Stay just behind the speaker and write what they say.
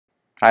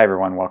Hi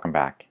everyone, welcome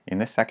back. In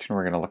this section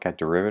we're going to look at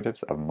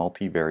derivatives of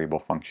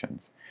multivariable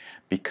functions.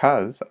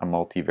 Because a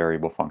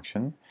multivariable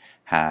function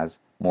has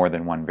more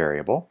than one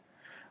variable,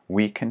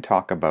 we can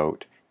talk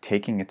about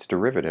taking its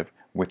derivative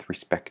with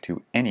respect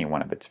to any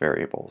one of its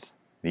variables.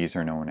 These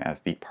are known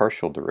as the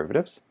partial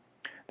derivatives.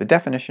 The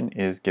definition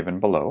is given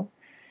below.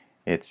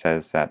 It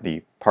says that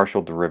the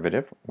partial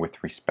derivative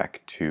with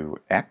respect to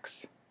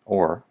x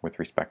or with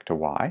respect to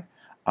y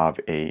of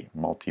a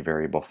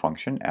multivariable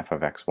function f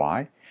of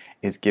xy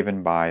is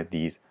given by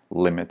these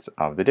limits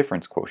of the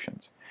difference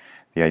quotients.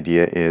 The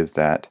idea is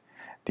that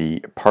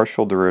the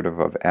partial derivative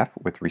of f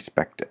with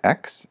respect to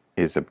x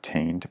is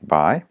obtained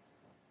by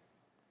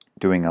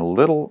doing a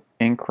little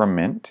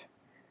increment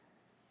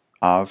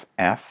of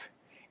f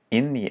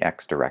in the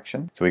x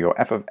direction. So we go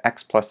f of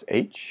x plus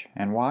h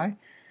and y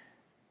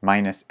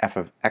minus f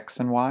of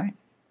x and y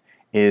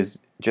is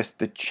just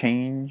the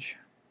change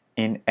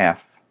in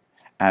f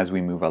as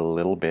we move a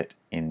little bit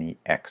in the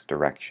x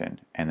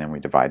direction. And then we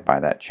divide by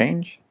that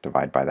change,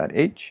 divide by that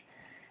h,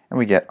 and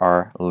we get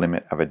our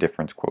limit of a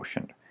difference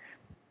quotient.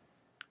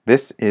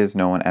 This is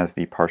known as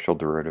the partial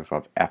derivative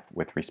of f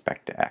with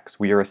respect to x.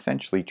 We are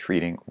essentially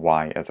treating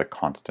y as a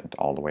constant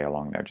all the way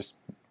along there, just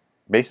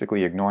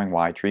basically ignoring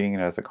y, treating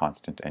it as a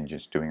constant, and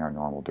just doing our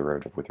normal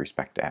derivative with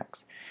respect to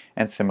x.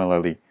 And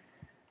similarly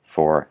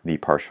for the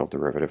partial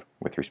derivative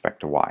with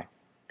respect to y.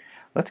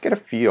 Let's get a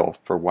feel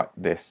for what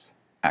this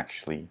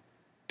actually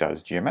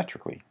does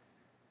geometrically.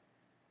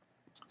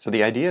 So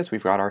the idea is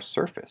we've got our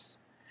surface,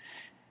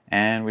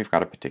 and we've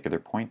got a particular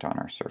point on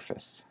our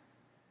surface.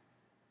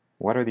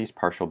 What are these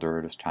partial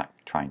derivatives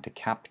trying to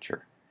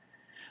capture?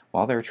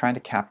 Well, they're trying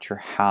to capture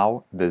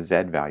how the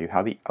z value,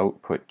 how the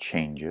output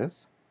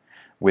changes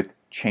with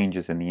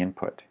changes in the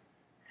input.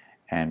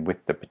 And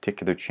with the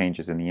particular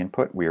changes in the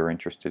input, we are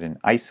interested in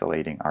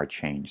isolating our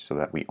change so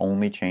that we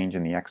only change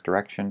in the x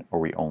direction or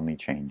we only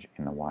change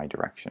in the y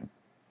direction.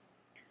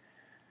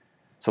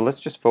 So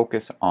let's just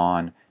focus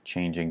on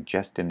changing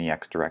just in the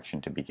x direction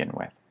to begin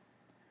with.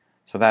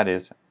 So that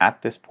is,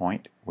 at this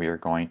point, we are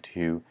going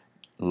to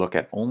look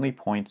at only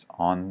points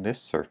on this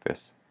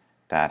surface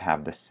that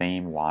have the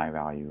same y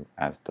value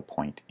as the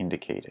point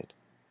indicated.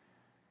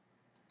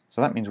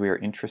 So that means we are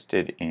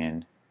interested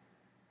in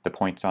the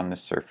points on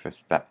this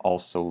surface that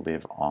also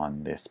live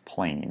on this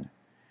plane.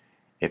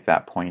 If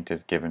that point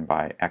is given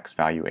by x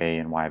value a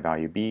and y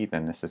value b,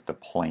 then this is the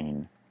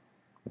plane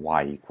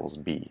y equals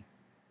b.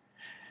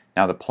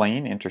 Now the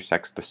plane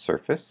intersects the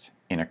surface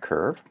in a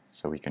curve,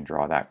 so we can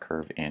draw that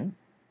curve in.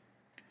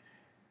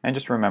 And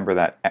just remember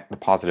that the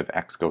positive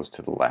x goes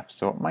to the left,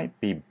 so it might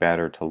be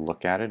better to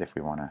look at it if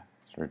we want to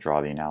sort of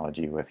draw the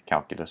analogy with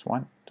Calculus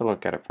 1, to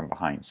look at it from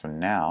behind. So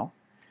now,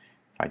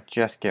 if I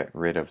just get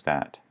rid of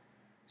that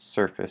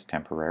surface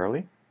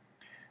temporarily,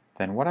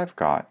 then what I've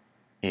got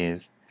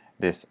is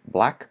this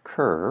black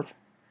curve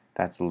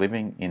that's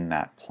living in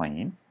that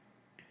plane.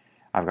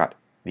 I've got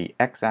the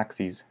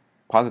x-axis,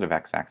 positive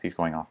x-axis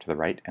going off to the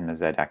right, and the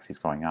z-axis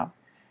going up.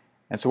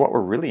 And so what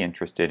we're really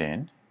interested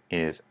in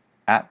is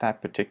at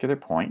that particular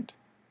point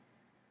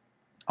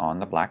on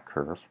the black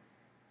curve,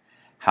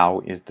 how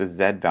is the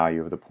z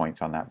value of the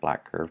points on that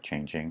black curve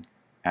changing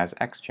as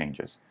x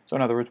changes? So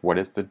in other words, what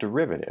is the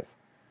derivative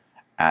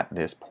at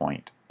this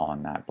point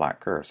on that black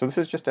curve? So this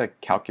is just a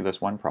Calculus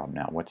 1 problem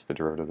now. What's the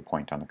derivative of the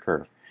point on the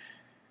curve?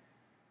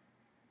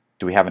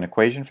 Do we have an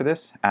equation for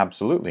this?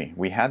 Absolutely.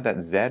 We had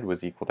that z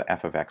was equal to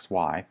f of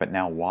xy, but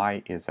now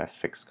y is a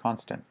fixed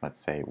constant. Let's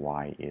say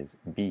y is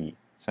b.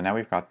 So now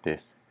we've got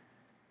this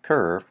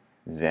curve,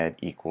 z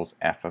equals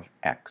f of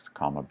x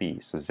comma b.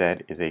 So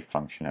z is a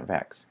function of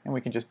x. And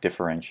we can just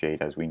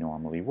differentiate as we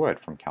normally would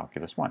from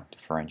Calculus 1.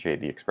 Differentiate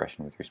the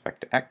expression with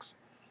respect to x,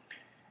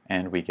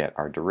 and we get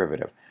our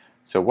derivative.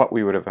 So what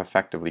we would have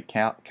effectively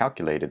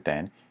calculated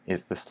then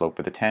is the slope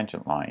of the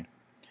tangent line.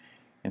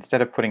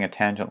 Instead of putting a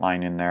tangent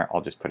line in there,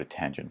 I'll just put a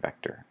tangent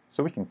vector.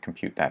 So we can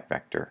compute that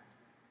vector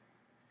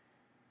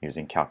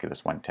using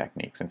Calculus 1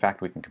 techniques. In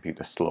fact, we can compute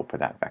the slope of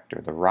that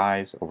vector, the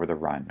rise over the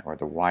run, or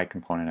the y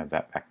component of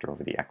that vector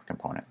over the x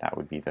component. That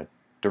would be the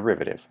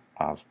derivative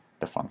of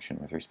the function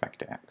with respect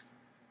to x.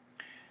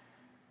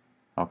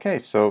 Okay,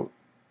 so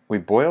we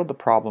boiled the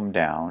problem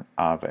down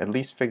of at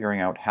least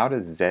figuring out how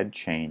does z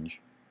change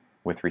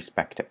with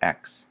respect to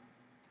x.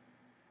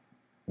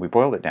 We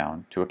boiled it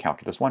down to a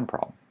Calculus 1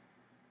 problem.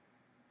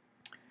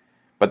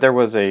 But there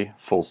was a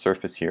full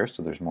surface here,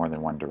 so there's more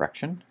than one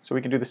direction. So we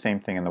can do the same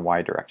thing in the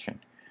y direction.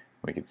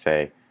 We could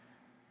say,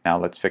 now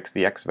let's fix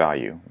the x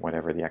value.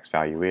 Whatever the x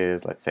value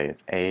is, let's say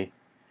it's a.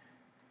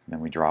 Then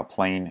we draw a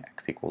plane,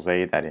 x equals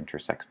a, that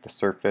intersects the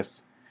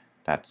surface.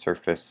 That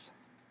surface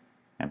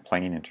and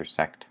plane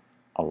intersect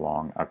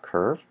along a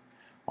curve.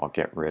 I'll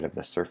get rid of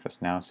the surface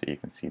now so you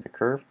can see the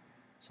curve.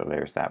 So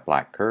there's that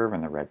black curve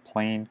and the red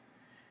plane.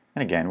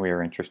 And again, we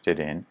are interested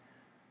in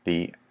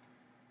the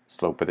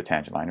slope of the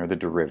tangent line, or the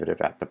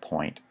derivative at the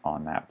point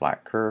on that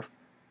black curve.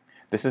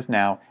 This is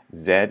now,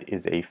 z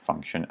is a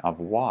function of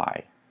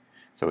y.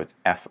 So it's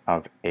f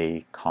of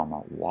a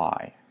comma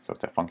y. So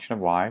it's a function of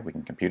y. We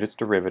can compute its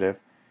derivative.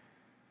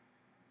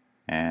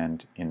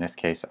 and in this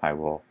case I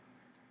will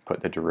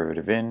put the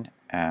derivative in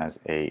as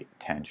a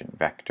tangent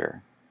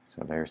vector.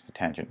 So there's the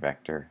tangent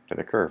vector to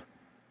the curve.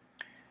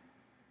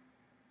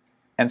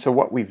 And so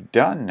what we've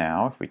done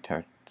now, if we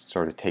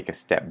sort of take a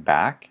step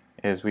back,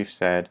 is we've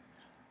said,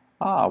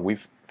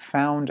 we've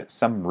found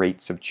some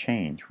rates of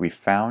change. We've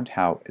found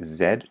how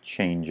z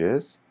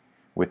changes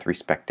with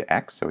respect to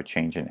x, so a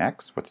change in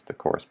x, what's the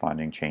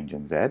corresponding change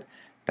in z?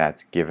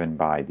 That's given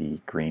by the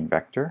green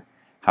vector.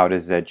 How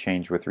does z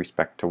change with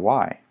respect to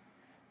y?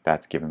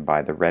 That's given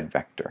by the red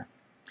vector.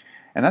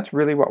 And that's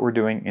really what we're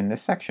doing in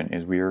this section,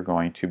 is we are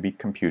going to be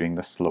computing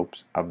the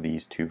slopes of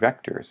these two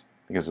vectors,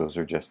 because those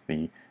are just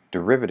the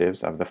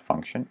derivatives of the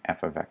function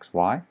f of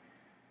xy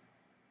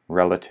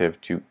relative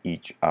to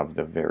each of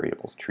the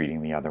variables,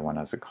 treating the other one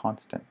as a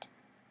constant.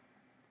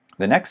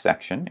 The next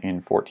section,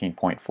 in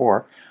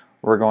 14.4,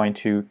 we're going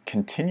to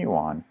continue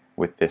on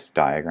with this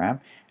diagram,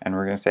 and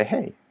we're going to say,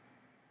 hey,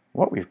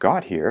 what we've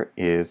got here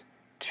is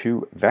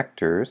two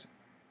vectors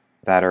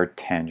that are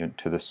tangent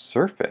to the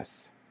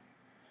surface.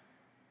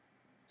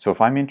 So if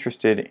I'm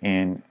interested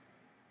in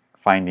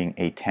finding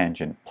a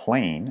tangent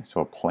plane, so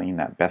a plane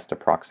that best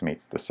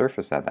approximates the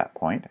surface at that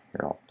point,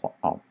 here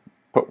I'll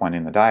put one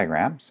in the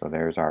diagram. So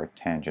there's our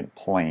tangent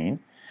plane.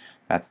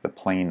 That's the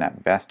plane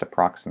that best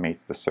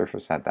approximates the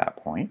surface at that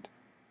point.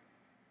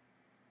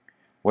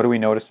 What do we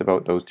notice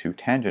about those two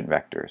tangent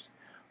vectors?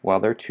 Well,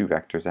 they're two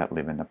vectors that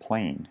live in the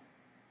plane.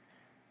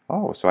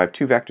 Oh, so I have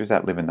two vectors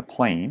that live in the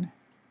plane.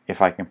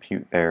 If I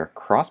compute their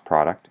cross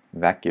product,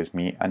 that gives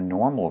me a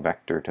normal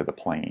vector to the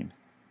plane.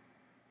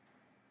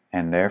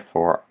 And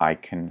therefore I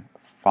can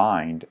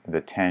find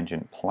the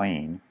tangent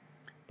plane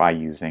by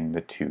using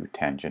the two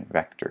tangent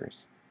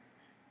vectors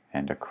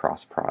and a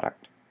cross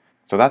product.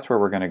 So that's where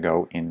we're going to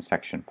go in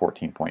section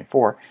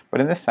 14.4, but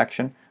in this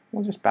section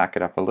we'll just back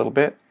it up a little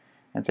bit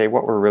and say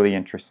what we're really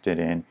interested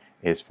in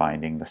is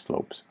finding the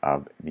slopes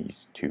of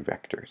these two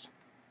vectors.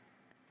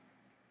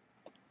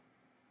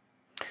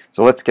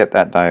 So let's get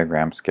that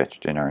diagram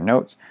sketched in our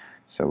notes.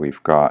 So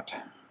we've got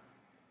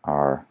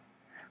our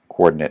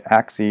coordinate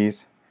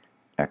axes,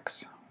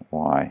 x,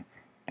 y,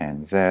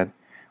 and z.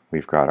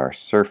 We've got our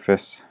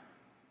surface,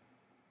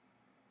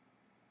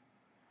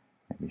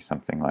 maybe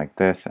something like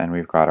this, and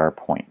we've got our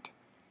point.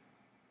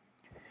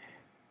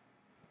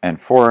 And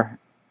for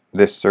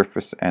this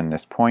surface and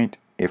this point,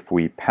 if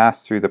we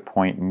pass through the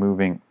point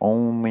moving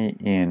only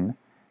in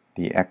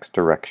the x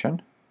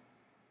direction,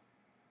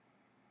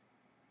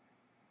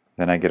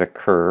 then I get a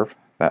curve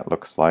that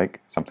looks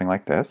like something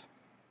like this.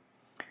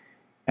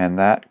 And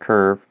that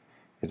curve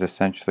is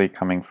essentially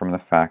coming from the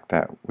fact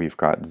that we've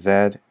got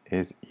z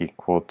is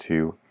equal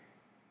to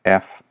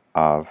f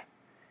of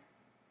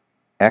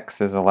x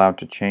is allowed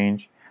to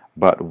change,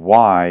 but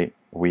y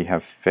we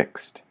have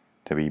fixed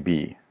to be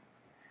b.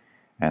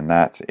 And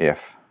that's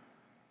if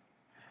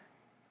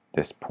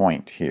this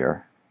point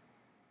here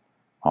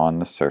on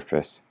the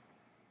surface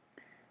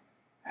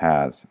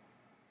has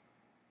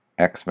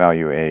x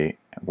value a,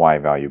 y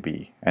value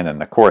b. And then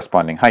the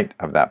corresponding height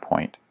of that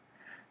point,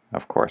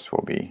 of course,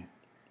 will be,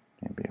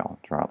 maybe I'll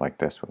draw it like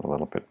this with a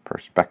little bit of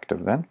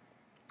perspective then.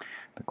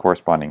 The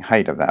corresponding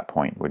height of that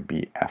point would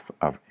be f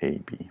of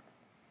ab.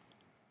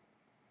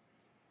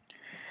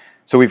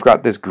 So we've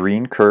got this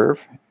green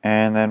curve,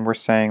 and then we're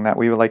saying that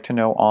we would like to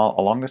know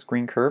along this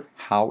green curve,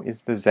 how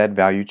is the z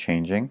value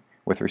changing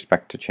with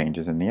respect to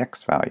changes in the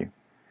x value.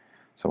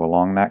 So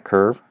along that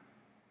curve,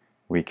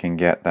 we can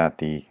get that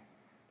the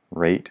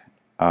rate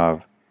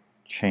of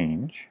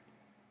change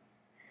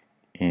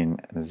in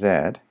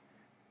z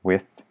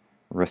with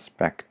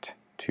respect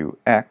to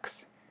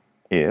x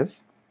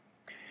is,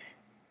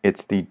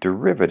 it's the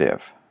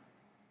derivative,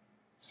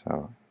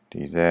 so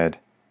dz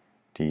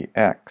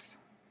dx,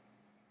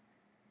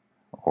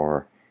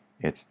 or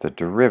it's the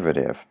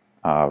derivative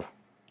of,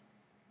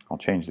 I'll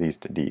change these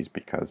to d's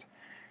because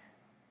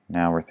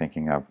now we're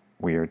thinking of,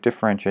 we are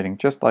differentiating,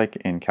 just like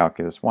in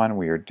Calculus 1,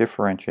 we are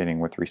differentiating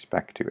with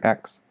respect to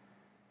x,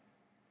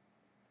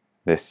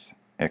 this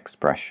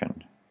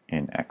expression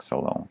in x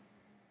alone.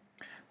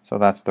 So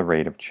that's the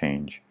rate of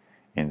change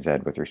in z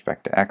with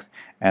respect to x,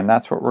 and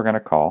that's what we're going to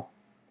call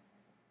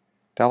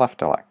del f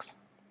del x.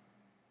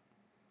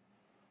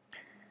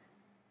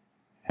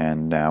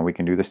 And now we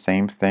can do the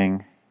same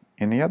thing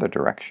in the other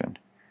direction.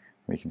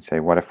 We can say,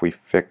 what if we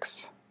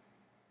fix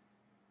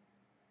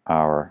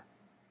our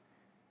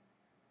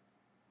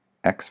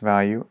x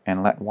value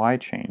and let y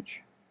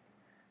change?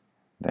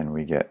 Then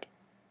we get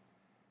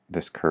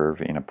this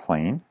curve in a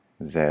plane.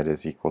 Z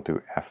is equal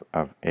to f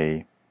of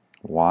a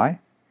y,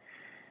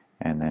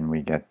 and then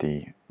we get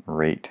the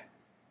rate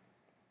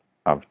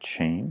of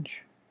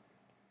change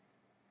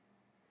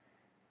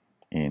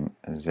in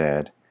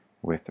z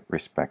with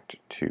respect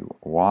to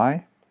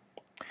y,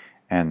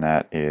 and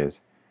that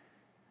is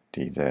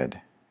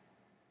dz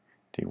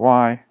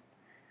dy,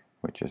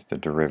 which is the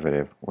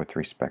derivative with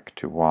respect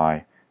to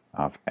y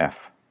of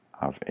f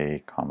of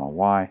a comma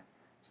y.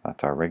 So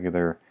that's our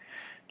regular,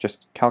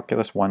 just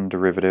calculus 1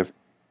 derivative,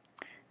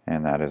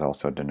 and that is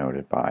also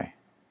denoted by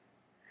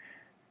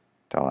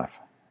del f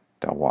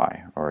del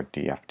y, or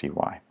df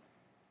dy.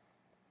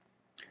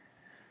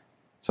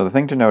 So the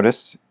thing to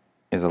notice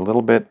is a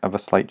little bit of a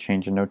slight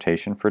change in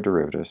notation for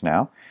derivatives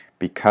now.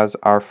 Because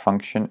our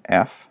function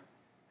f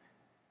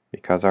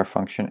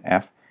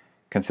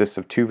consists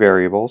of two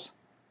variables,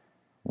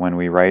 when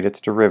we write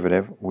its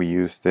derivative, we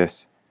use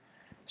this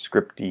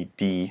scripty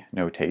d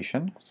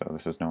notation, so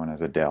this is known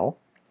as a del,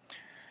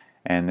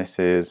 and this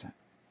is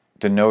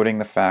denoting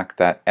the fact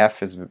that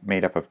f is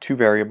made up of two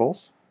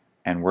variables,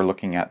 and we're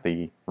looking at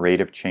the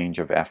rate of change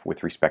of f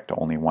with respect to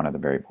only one of the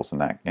variables.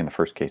 In the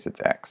first case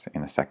it's x,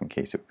 in the second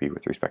case it would be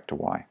with respect to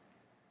y.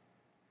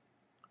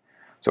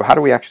 So how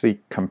do we actually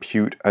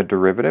compute a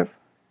derivative?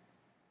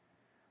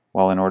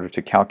 Well, in order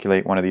to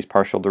calculate one of these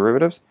partial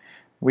derivatives,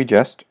 we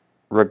just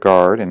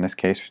regard, in this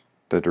case,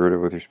 the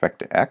derivative with respect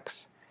to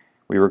x.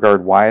 We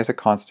regard y as a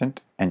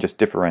constant and just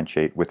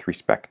differentiate with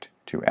respect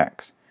to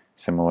x.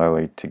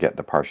 Similarly, to get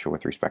the partial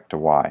with respect to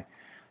y.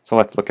 So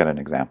let's look at an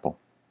example.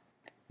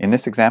 In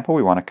this example,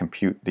 we want to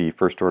compute the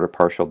first order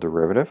partial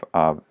derivative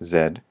of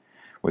z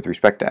with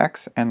respect to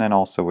x and then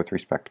also with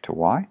respect to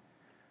y.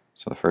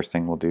 So the first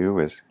thing we'll do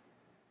is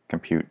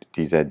compute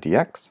dz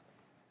dx.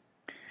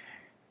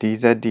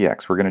 dz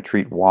dx, we're going to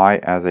treat y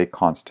as a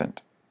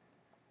constant.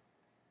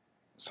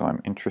 So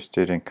I'm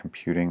interested in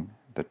computing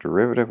the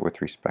derivative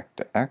with respect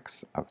to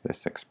x of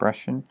this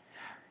expression.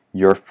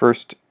 Your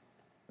first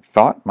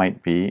thought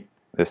might be,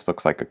 this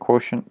looks like a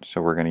quotient,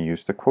 so we're going to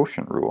use the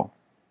quotient rule.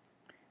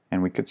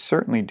 And we could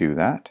certainly do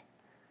that,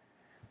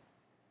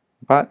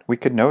 but we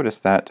could notice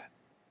that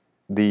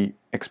the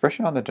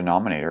expression on the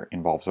denominator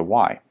involves a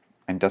y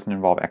and doesn't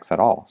involve x at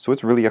all. So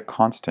it's really a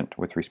constant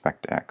with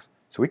respect to x.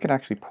 So we could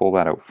actually pull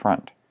that out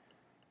front.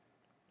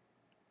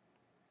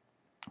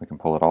 We can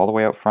pull it all the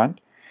way out front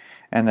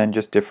and then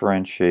just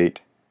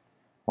differentiate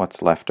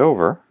what's left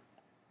over,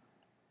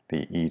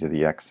 the e to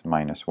the x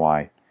minus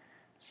y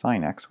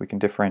sine x. We can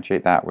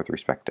differentiate that with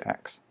respect to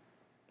x.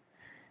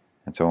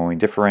 And so when we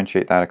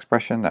differentiate that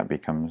expression, that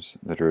becomes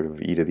the derivative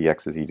of e to the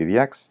x is e to the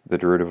x. The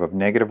derivative of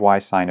negative y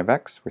sine of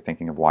x, we're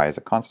thinking of y as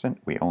a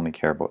constant. We only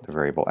care about the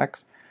variable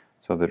x.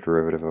 So the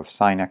derivative of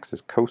sine x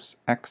is cos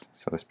x.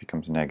 So this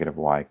becomes negative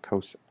y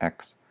cos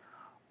x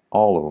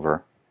all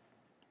over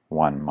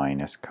 1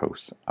 minus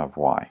cos of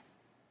y.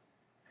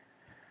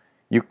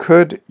 You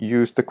could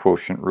use the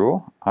quotient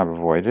rule. I've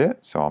avoided it,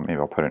 so maybe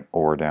I'll put an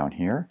or down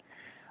here.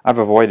 I've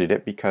avoided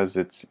it because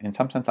it's in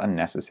some sense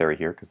unnecessary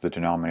here because the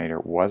denominator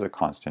was a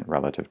constant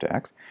relative to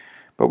x.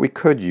 But we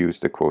could use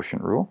the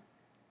quotient rule.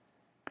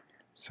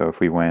 So if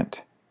we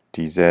went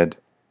dz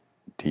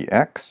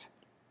dx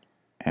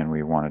and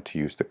we wanted to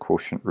use the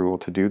quotient rule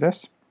to do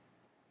this,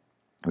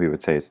 we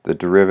would say it's the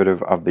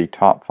derivative of the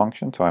top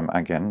function. So I'm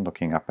again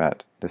looking up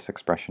at this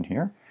expression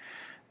here.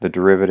 The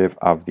derivative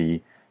of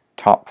the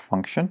top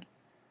function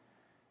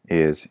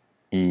is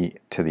e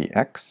to the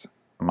x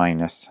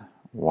minus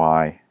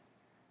y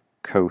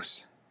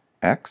cos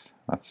x,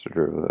 that's the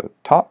derivative of the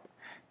top,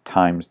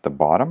 times the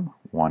bottom,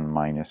 1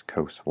 minus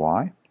cos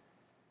y,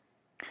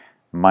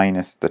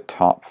 minus the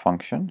top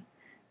function,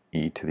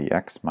 e to the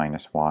x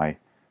minus y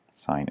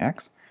sine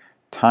x,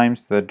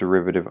 times the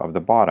derivative of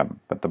the bottom.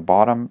 But the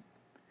bottom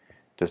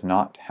does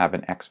not have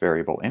an x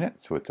variable in it,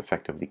 so it's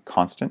effectively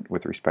constant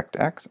with respect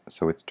to x,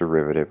 so its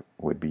derivative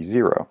would be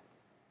 0.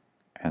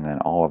 And then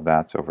all of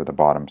that's over the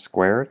bottom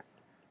squared,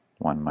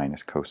 1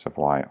 minus cos of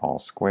y all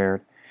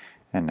squared,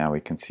 and now we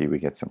can see we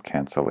get some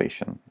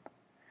cancellation.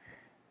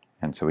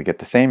 And so we get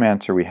the same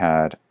answer we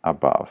had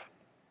above.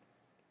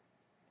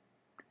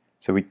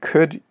 So we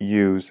could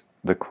use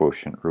the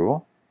quotient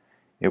rule.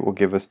 It will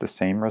give us the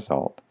same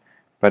result,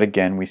 but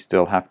again we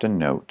still have to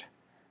note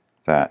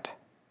that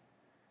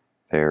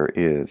there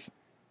is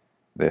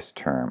this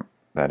term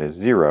that is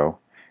 0,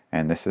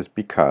 and this is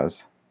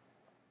because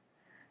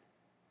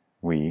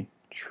we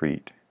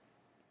treat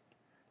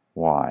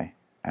y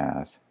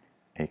as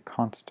a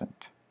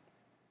constant,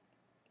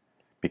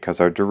 because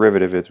our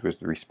derivative is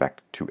with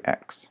respect to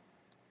x.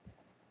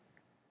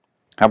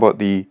 How about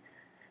the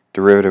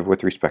derivative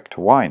with respect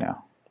to y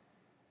now?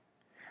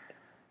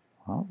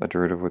 Well, the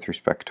derivative with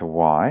respect to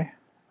y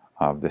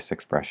of this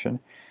expression,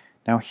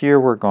 now here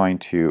we're going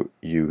to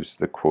use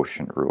the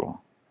quotient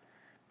rule,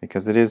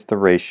 because it is the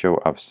ratio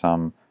of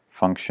some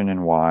function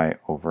in y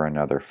over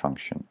another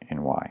function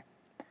in y.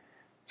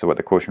 So what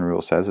the quotient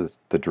rule says is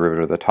the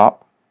derivative of the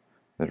top.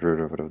 The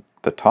derivative of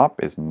the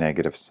top is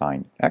negative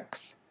sine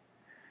x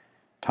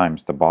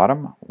times the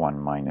bottom, 1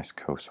 minus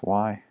cos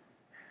y,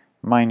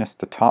 minus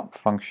the top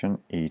function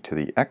e to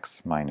the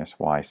x minus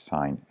y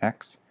sine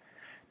x,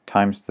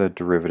 times the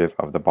derivative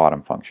of the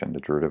bottom function. The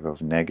derivative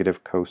of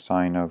negative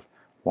cosine of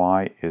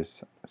y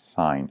is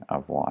sine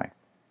of y.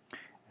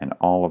 And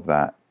all of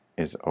that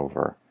is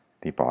over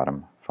the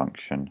bottom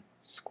function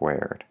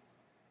squared.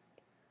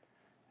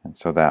 And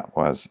so that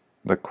was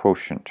the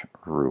quotient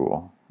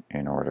rule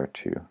in order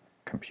to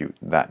compute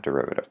that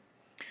derivative.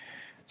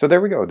 So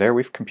there we go. There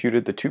we've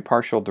computed the two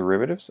partial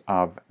derivatives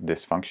of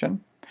this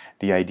function.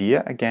 The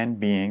idea again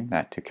being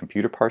that to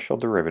compute a partial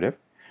derivative,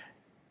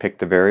 pick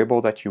the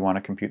variable that you want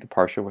to compute the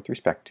partial with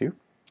respect to,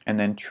 and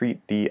then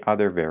treat the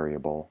other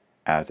variable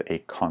as a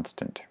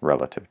constant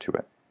relative to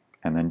it.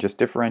 And then just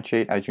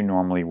differentiate as you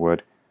normally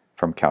would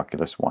from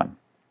Calculus 1.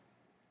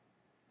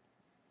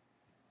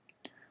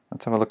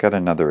 Let's have a look at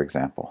another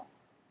example.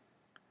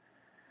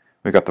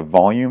 We've got the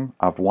volume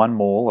of 1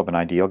 mole of an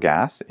ideal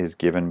gas is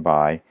given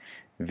by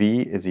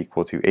V is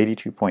equal to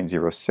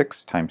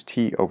 82.06 times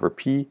T over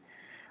P,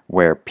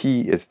 where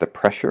P is the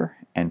pressure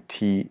and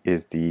T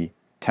is the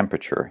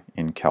temperature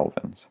in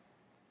kelvins.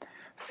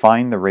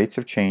 Find the rates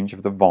of change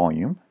of the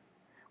volume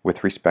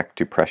with respect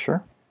to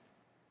pressure.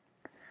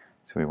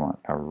 So we want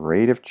a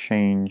rate of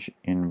change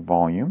in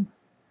volume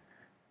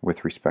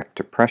with respect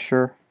to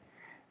pressure,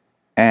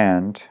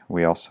 and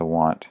we also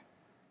want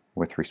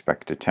with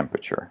respect to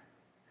temperature.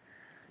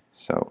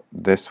 So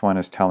this one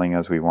is telling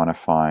us we want to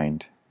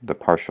find the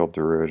partial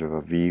derivative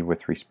of V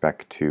with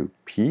respect to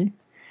P,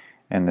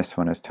 and this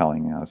one is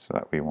telling us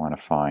that we want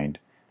to find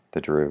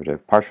the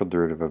partial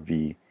derivative of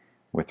V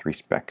with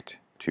respect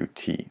to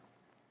T.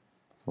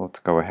 So let's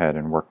go ahead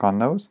and work on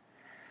those.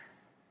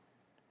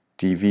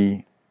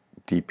 dV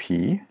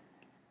dP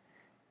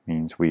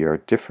means we are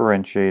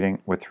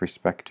differentiating with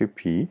respect to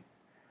P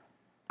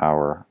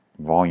our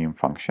volume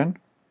function.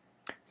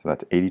 So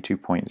that's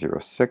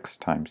 82.06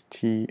 times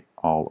T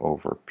all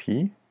over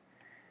P.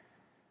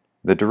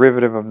 The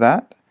derivative of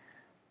that,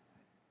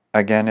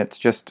 again, it's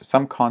just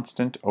some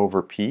constant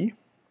over P.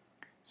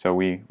 So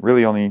we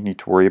really only need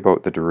to worry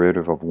about the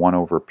derivative of 1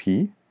 over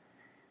P.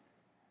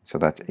 So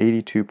that's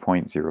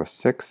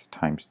 82.06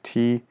 times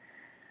T.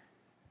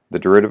 The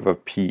derivative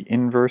of P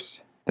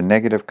inverse, the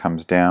negative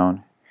comes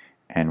down,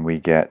 and we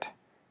get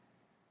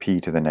P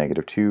to the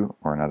negative 2,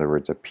 or in other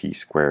words, a P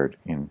squared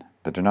in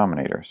the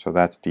denominator. So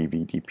that's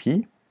dV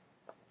dP.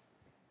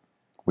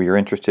 We are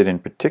interested in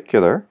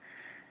particular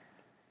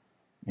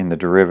in the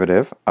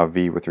derivative of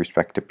V with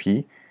respect to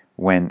P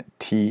when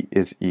T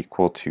is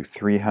equal to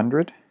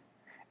 300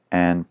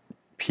 and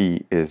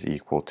P is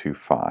equal to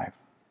 5.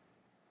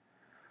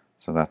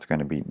 So that's going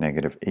to be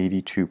negative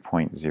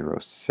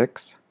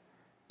 82.06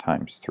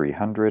 times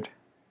 300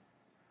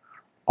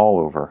 all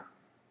over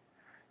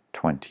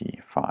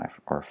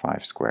 25, or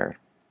 5 squared.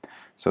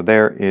 So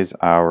there is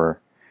our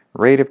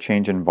rate of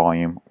change in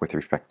volume with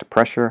respect to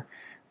pressure.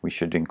 We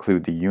should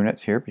include the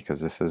units here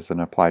because this is an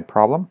applied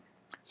problem.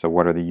 So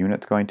what are the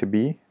units going to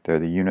be? They're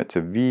the units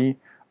of V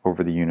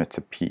over the units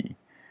of P.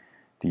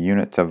 The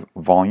units of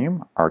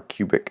volume are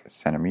cubic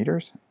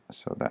centimeters,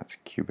 so that's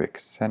cubic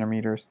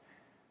centimeters,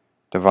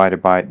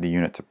 divided by the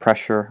units of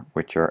pressure,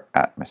 which are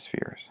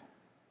atmospheres.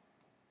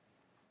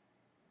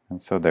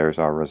 And so there's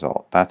our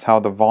result. That's how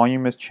the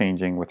volume is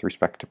changing with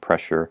respect to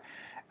pressure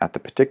at the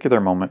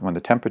particular moment when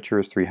the temperature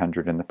is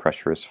 300 and the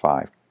pressure is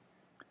 5.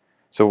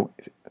 So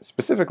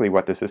specifically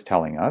what this is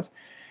telling us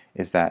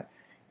is that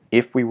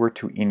if we were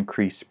to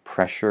increase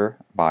pressure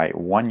by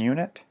 1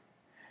 unit,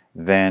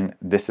 then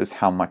this is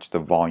how much the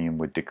volume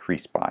would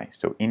decrease by.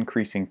 So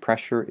increasing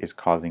pressure is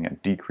causing a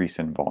decrease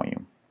in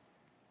volume.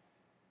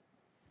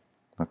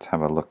 Let's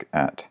have a look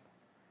at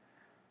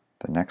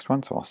the next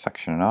one, so I'll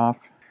section it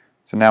off.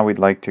 So now we'd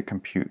like to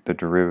compute the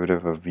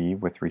derivative of V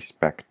with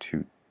respect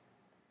to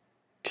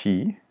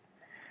T.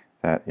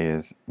 That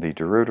is the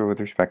derivative with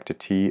respect to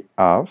T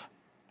of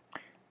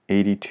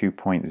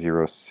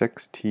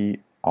 82.06 T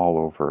all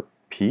over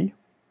P.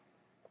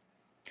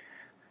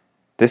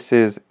 This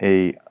is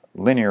a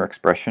linear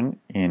expression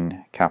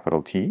in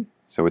capital T,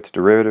 so its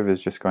derivative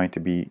is just going to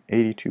be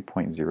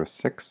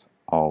 82.06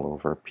 all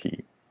over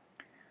P.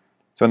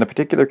 So in the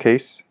particular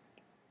case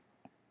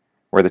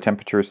where the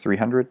temperature is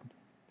 300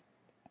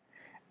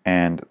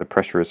 and the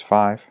pressure is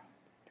 5,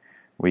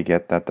 we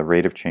get that the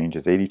rate of change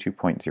is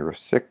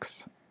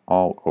 82.06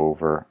 all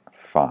over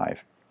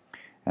 5.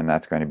 And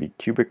that's going to be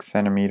cubic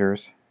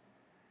centimeters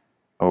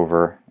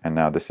over, and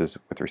now this is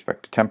with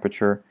respect to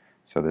temperature,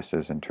 so this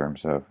is in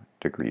terms of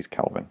degrees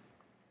Kelvin.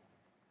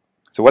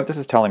 So what this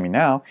is telling me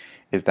now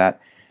is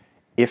that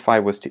if I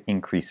was to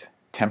increase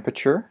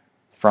temperature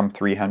from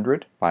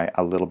 300 by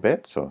a little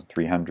bit, so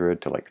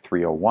 300 to like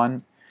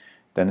 301,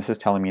 then this is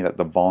telling me that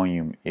the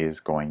volume is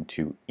going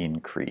to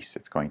increase.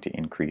 It's going to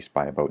increase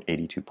by about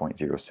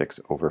 82.06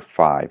 over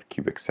 5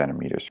 cubic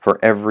centimeters for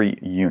every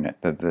unit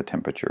that the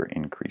temperature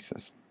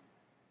increases.